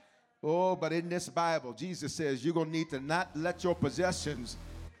possess. Oh, but in this Bible, Jesus says you're going to need to not let your possessions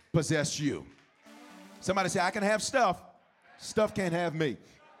possess you. Somebody say, I can have stuff. Stuff can't have me.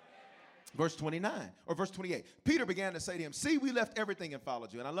 Verse 29 or verse 28. Peter began to say to him, see, we left everything and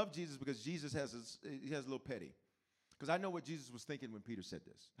followed you. And I love Jesus because Jesus has a little petty. Because I know what Jesus was thinking when Peter said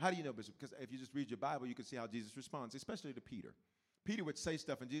this. How do you know, Bishop? Because if you just read your Bible, you can see how Jesus responds, especially to Peter. Peter would say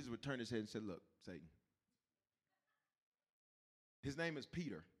stuff and Jesus would turn his head and say, look, Satan. His name is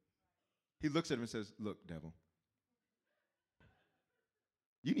Peter. He looks at him and says, look, devil.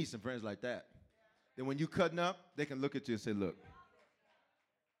 You need some friends like that. Then when you cutting up, they can look at you and say, look.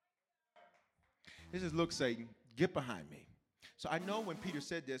 He says, look, Satan, get behind me. So I know when Peter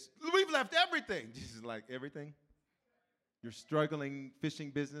said this, we've left everything. Jesus is like, everything? Your struggling fishing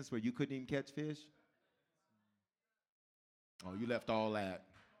business where you couldn't even catch fish? Oh, you left all that.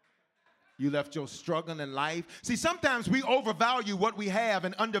 You left your struggling in life. See, sometimes we overvalue what we have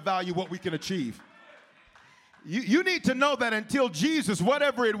and undervalue what we can achieve. You need to know that until Jesus,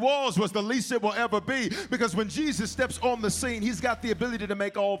 whatever it was the least it will ever be. Because when Jesus steps on the scene, he's got the ability to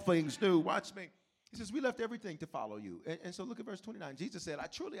make all things new. Watch me. He says, we left everything to follow you. And so look at verse 29. Jesus said, I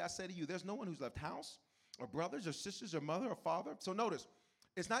say to you, there's no one who's left house or brothers or sisters or mother or father. So notice,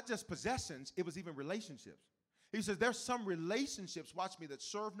 it's not just possessions, it was even relationships. He says, there's some relationships, watch me, that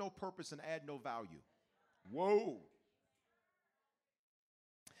serve no purpose and add no value. Whoa.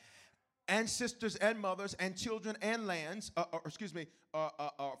 And sisters and mothers and children and lands,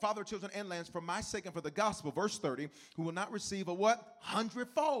 father, children and lands for my sake and for the gospel, verse 30, who will not receive a what?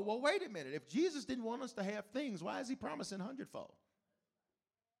 Hundredfold. Well, wait a minute. If Jesus didn't want us to have things, why is he promising hundredfold?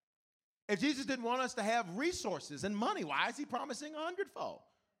 If Jesus didn't want us to have resources and money, why is he promising a hundredfold?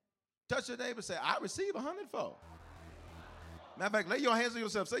 Touch your neighbor and say, I receive a hundredfold. Matter of fact, lay your hands on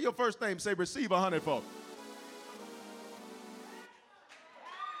yourself. Say your first name. Say, receive a hundredfold.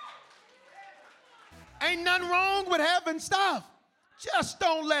 Ain't nothing wrong with having stuff. Just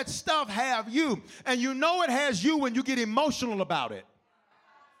don't let stuff have you. And you know it has you when you get emotional about it.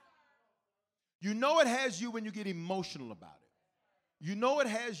 You know it has you when you get emotional about it. You know it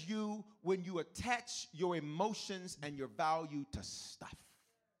has you when you attach your emotions and your value to stuff.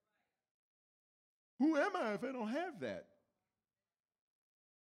 Who am I if I don't have that?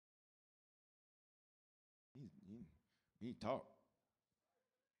 You need to talk.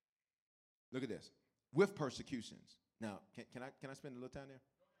 Look at this. With persecutions. Now, can I spend a little time there?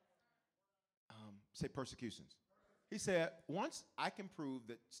 Say persecutions. He said, once I can prove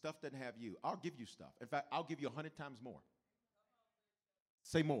that stuff doesn't have you, I'll give you stuff. In fact, I'll give you 100 times more.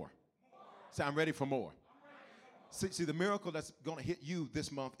 Say more. Say, I'm ready for more. See, the miracle that's going to hit you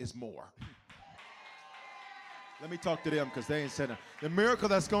this month is more. Let me talk to them because they ain't said that. The miracle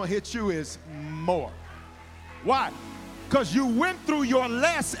that's going to hit you is more. Why? Because you went through your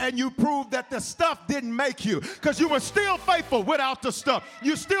less and you proved that the stuff didn't make you. Because you were still faithful without the stuff.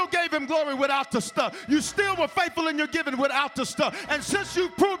 You still gave him glory without the stuff. You still were faithful in your giving without the stuff. And since you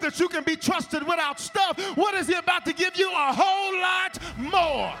proved that you can be trusted without stuff, what is he about to give you? A whole lot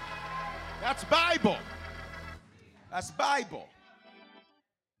more. That's Bible. That's Bible.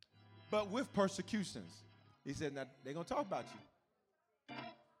 But with persecutions, he said, now they're going to talk about you.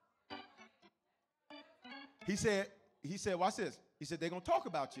 He said, watch this. He said, they're going to talk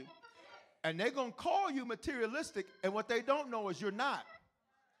about you, and they're going to call you materialistic, and what they don't know is you're not.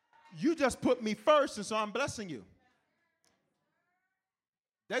 You just put me first, and so I'm blessing you.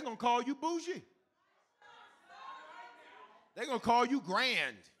 They're going to call you bougie. They're going to call you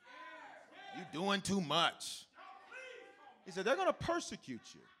grand. You're doing too much. He said, they're going to persecute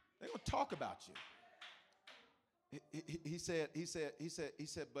you. They're going to talk about you. He said,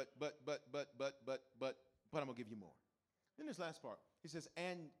 but I'm going to give you more. Then this last part, he says,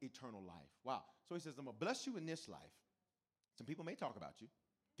 and eternal life. Wow. So he says, I'm going to bless you in this life. Some people may talk about you.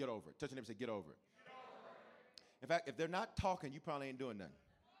 Get over it. Touch your neighbor and say, get over it. In fact, if they're not talking, you probably ain't doing nothing.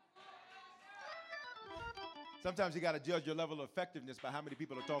 Sometimes you got to judge your level of effectiveness by how many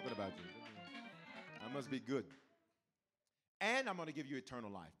people are talking about you. I must be good. And I'm going to give you eternal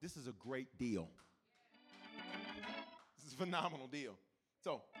life. This is a great deal. This is a phenomenal deal.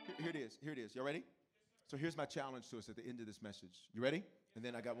 So here it is. Here it is. You ready? So here's my challenge to us at the end of this message. You ready? And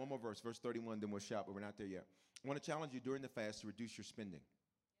then I got one more verse, verse 31, then we'll shout, but we're not there yet. I want to challenge you during the fast to reduce your spending.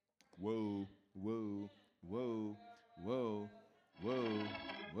 Whoa, whoa, whoa, whoa, whoa,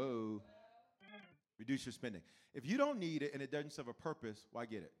 whoa. Reduce your spending. If you don't need it and it doesn't serve a purpose, why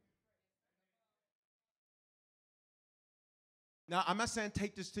get it? Now, I'm not saying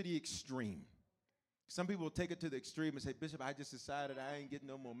take this to the extreme. Some people will take it to the extreme and say, Bishop, I just decided I ain't getting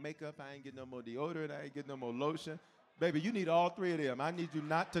no more makeup, I ain't getting no more deodorant, I ain't getting no more lotion. Baby, you need all three of them. I need you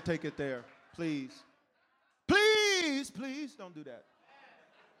not to take it there, please. Please, please don't do that.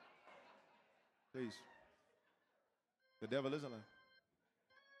 Please. The devil isn't lying.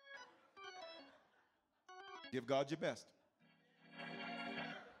 Give God your best.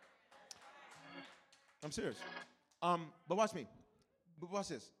 I'm serious. But watch me. But watch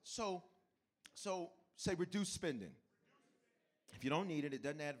this. So say reduce spending. If you don't need it, it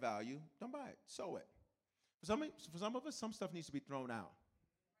doesn't add value, don't buy it. Sow it. For some of us, some stuff needs to be thrown out.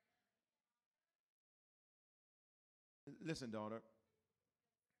 Listen, daughter.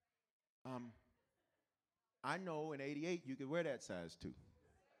 I know in 88 you could wear that size too.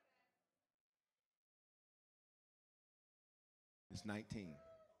 It's 2019.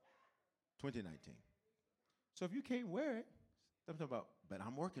 So if you can't wear it, something about, but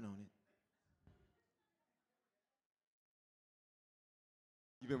I'm working on it.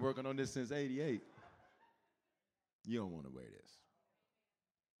 You've been working on this since 88. You don't want to wear this.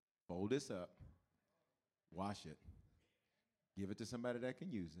 Fold this up, wash it, give it to somebody that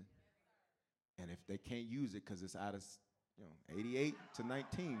can use it. And if they can't use it because it's out of 88 to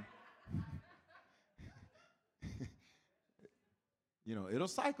 19, it'll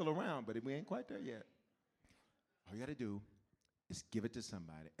cycle around, but we ain't quite there yet. All you got to do is give it to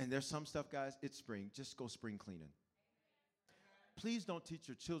somebody. And there's some stuff, guys, it's spring. Just go spring cleaning. Please don't teach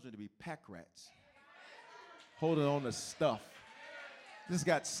your children to be pack rats. Holding on to stuff. Just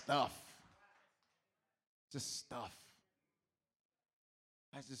got stuff. Just stuff.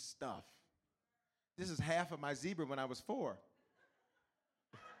 That's just stuff. This is half of my zebra when I was 4.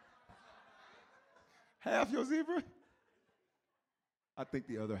 Half your zebra? I think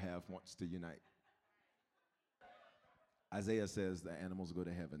the other half wants to unite. Isaiah says the animals go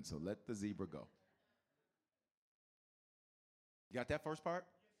to heaven, so let the zebra go. You got that first part?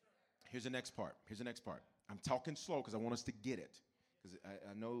 Here's the next part. I'm talking slow because I want us to get it. Because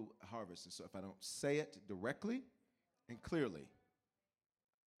I know harvest, and so if I don't say it directly and clearly,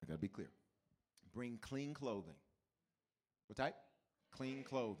 I got to be clear. Bring clean clothing. What type? Clean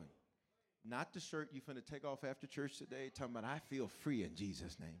clothing. Not the shirt you finna take off after church today talking about I feel free in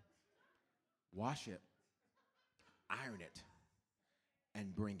Jesus' name. Wash it, iron it,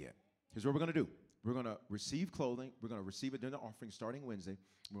 and bring it. Here's what we're going to do. We're going to receive clothing. We're going to receive it during the offering starting Wednesday.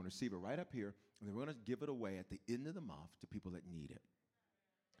 We're going to receive it right up here, and then we're going to give it away at the end of the month to people that need it.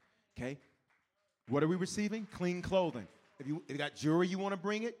 Okay? What are we receiving? Clean clothing. If you got jewelry you want to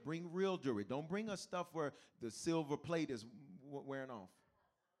bring it, bring real jewelry. Don't bring us stuff where the silver plate is wearing off.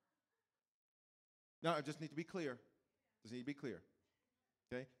 No, I just need to be clear.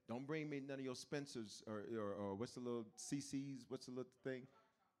 Okay? Don't bring me none of your Spencers or what's the little CC's, what's the little thing?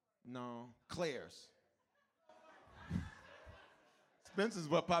 No, Claire's. Spencer's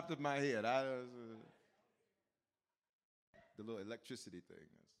what popped in my head. The little electricity thing.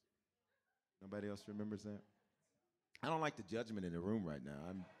 Nobody else remembers that? I don't like the judgment in the room right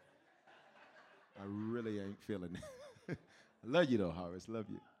now. I really ain't feeling it. I love you though, Harvest. Love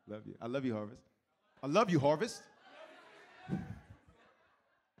you. I love you, Harvest. I love you, Harvest.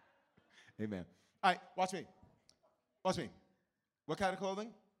 Amen. All right, watch me. What kind of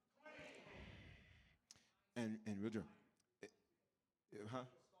clothing? And real jewelry.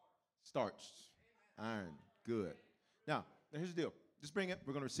 Starched. Iron. Good. Now, here's the deal. Just bring it.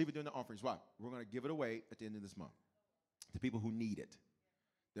 We're going to receive it during the offerings. Why? We're going to give it away at the end of this month to people who need it.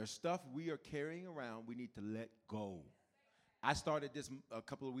 There's stuff we are carrying around we need to let go. I started this a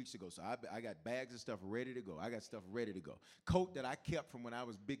couple of weeks ago, so I got bags of stuff ready to go. I got stuff ready to go. Coat that I kept from when I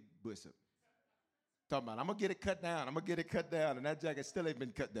was Big Bishop. Talking about, I'm going to get it cut down. And that jacket still ain't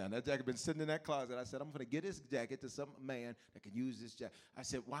been cut down. That jacket been sitting in that closet. I said, I'm going to get this jacket to some man that can use this jacket. I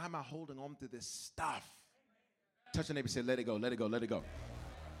said, why am I holding on to this stuff? Touch your neighbor and say, let it go, let it go, let it go.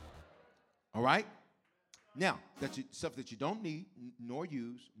 All right? Now, stuff that you don't need, nor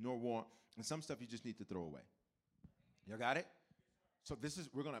use, nor want, and some stuff you just need to throw away. You got it? So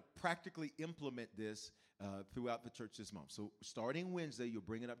we're going to practically implement this throughout the church this month. So starting Wednesday, you'll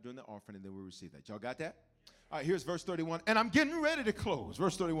bring it up during the offering, and then we'll receive that. Y'all got that? All right, here's verse 31, and I'm getting ready to close.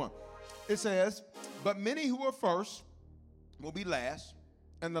 Verse 31. It says, but many who are first will be last,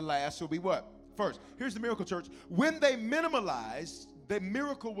 and the last will be what? First. Here's the miracle, church. When they minimalized, the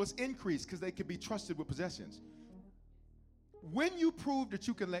miracle was increased because they could be trusted with possessions. When you prove that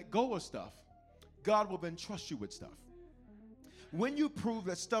you can let go of stuff, God will then trust you with stuff. When you prove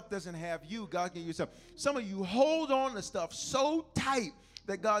that stuff doesn't have you, God can use stuff. Some of you hold on to stuff so tight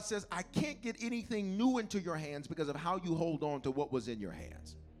that God says, I can't get anything new into your hands because of how you hold on to what was in your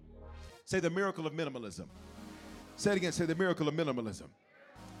hands. Say the miracle of minimalism. Say it again. Say the miracle of minimalism.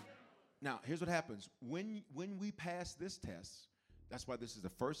 Now, here's what happens. When we pass this test, that's why this is the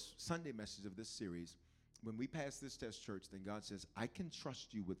first Sunday message of this series. When we pass this test, church, then God says, I can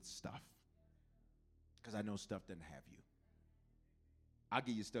trust you with stuff because I know stuff doesn't have you. I'll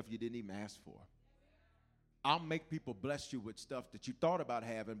give you stuff you didn't even ask for. I'll make people bless you with stuff that you thought about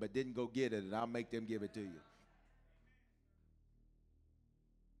having but didn't go get it, and I'll make them give it to you.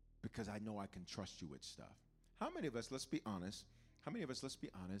 Because I know I can trust you with stuff. How many of us, let's be honest,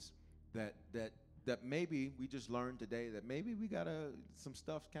 that maybe we just learned today that maybe we got some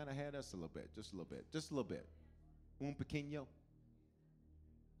stuff kind of had us a little bit, just a little bit. Un pequeño.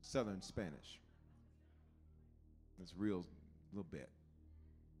 Southern Spanish. It's real, little bit.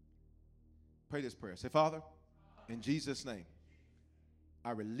 Pray this prayer. Say, Father, in Jesus' name,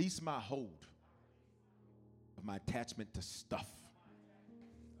 I release my hold of my attachment to stuff.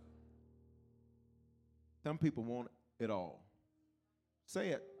 Some people want it all. Say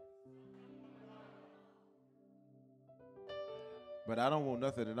it. But I don't want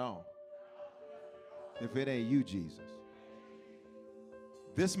nothing at all if it ain't you, Jesus.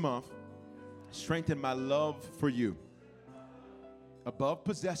 This month, strengthen my love for you above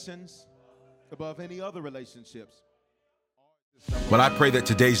possessions, above any other relationships. Well, I pray that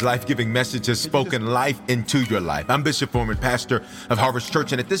today's life-giving message has spoken life into your life. I'm Bishop Foreman, pastor of Harvest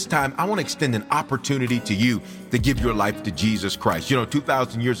Church, and at this time, I want to extend an opportunity to you to give your life to Jesus Christ. You know,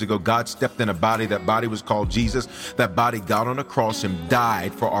 2,000 years ago, God stepped in a body. That body was called Jesus. That body got on a cross and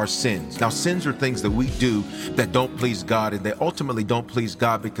died for our sins. Now, sins are things that we do that don't please God, and they ultimately don't please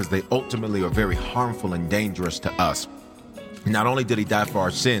God because they ultimately are very harmful and dangerous to us. Not only did he die for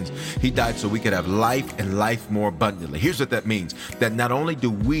our sins, he died so we could have life and life more abundantly. Here's what that means, that not only do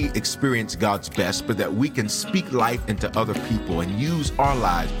we experience God's best, but that we can speak life into other people and use our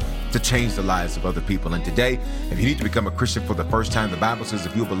lives to change the lives of other people. And today, if you need to become a Christian for the first time, the Bible says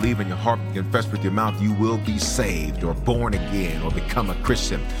if you believe in your heart and confess with your mouth, you will be saved or born again or become a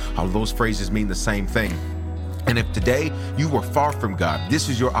Christian. All those phrases mean the same thing. And if today you were far from God, this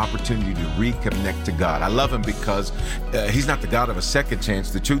is your opportunity to reconnect to God. I love him because he's not the God of a second chance.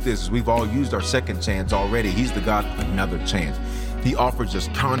 The truth is we've all used our second chance already. He's the God of another chance. He offers us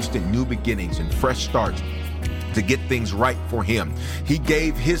constant new beginnings and fresh starts to get things right for him. He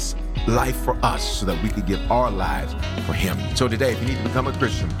gave his life for us so that we could give our lives for him. So today, if you need to become a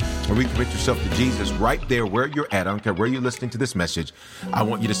Christian or recommit yourself to Jesus right there where you're at, I don't care where you're listening to this message, I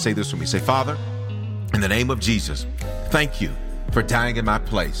want you to say this with me. Say, Father, in the name of Jesus, thank you for dying in my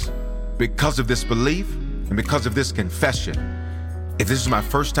place. Because of this belief and because of this confession, if this is my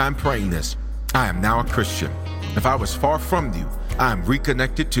first time praying this, I am now a Christian. If I was far from you, I am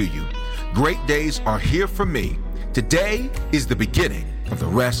reconnected to you. Great days are here for me. Today is the beginning of the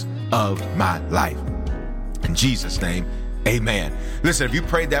rest of my life. In Jesus' name, amen. Listen, if you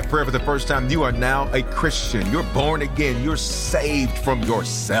prayed that prayer for the first time, you are now a Christian. You're born again. You're saved from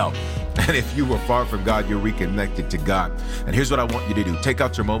yourself. And if you were far from God, you're reconnected to God. And here's what I want you to do. Take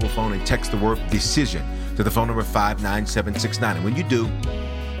out your mobile phone and text the word decision to the phone number 59769. And when you do,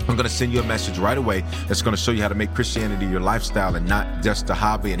 I'm going to send you a message right away that's going to show you how to make Christianity your lifestyle and not just a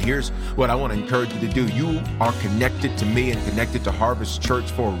hobby. And here's what I want to encourage you to do. You are connected to me and connected to Harvest Church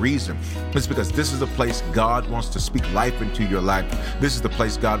for a reason. It's because this is the place God wants to speak life into your life. This is the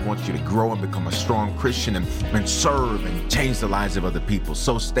place God wants you to grow and become a strong Christian and serve and change the lives of other people.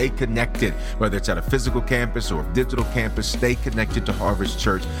 So stay connected, whether it's at a physical campus or a digital campus. Stay connected to Harvest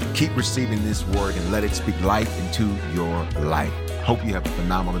Church. Keep receiving this word and let it speak life into your life. Hope you have a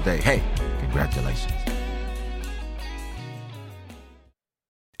phenomenal day. Hey, congratulations.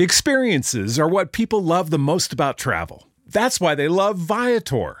 Experiences are what people love the most about travel. That's why they love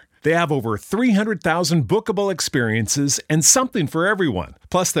Viator. They have over 300,000 bookable experiences and something for everyone.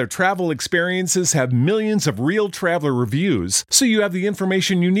 Plus, their travel experiences have millions of real traveler reviews, so you have the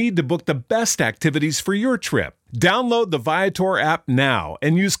information you need to book the best activities for your trip. Download the Viator app now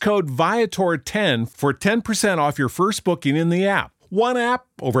and use code Viator10 for 10% off your first booking in the app. One app,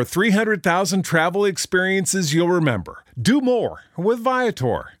 over 300,000 travel experiences you'll remember. Do more with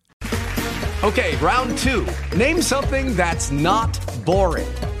Viator. Okay, round two. Name something that's not boring.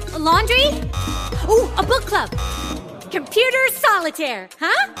 A laundry? Ooh, a book club. Computer solitaire,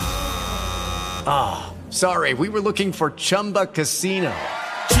 huh? Ah, sorry, we were looking for Chumba Casino.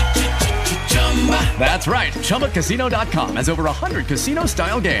 That's right, ChumbaCasino.com has over 100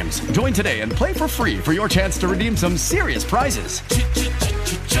 casino-style games. Join today and play for free for your chance to redeem some serious prizes.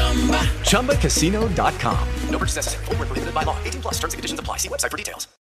 ChumbaCasino.com. No purchase necessary. Void where prohibited by law. 18+. Terms and conditions apply. See website for details.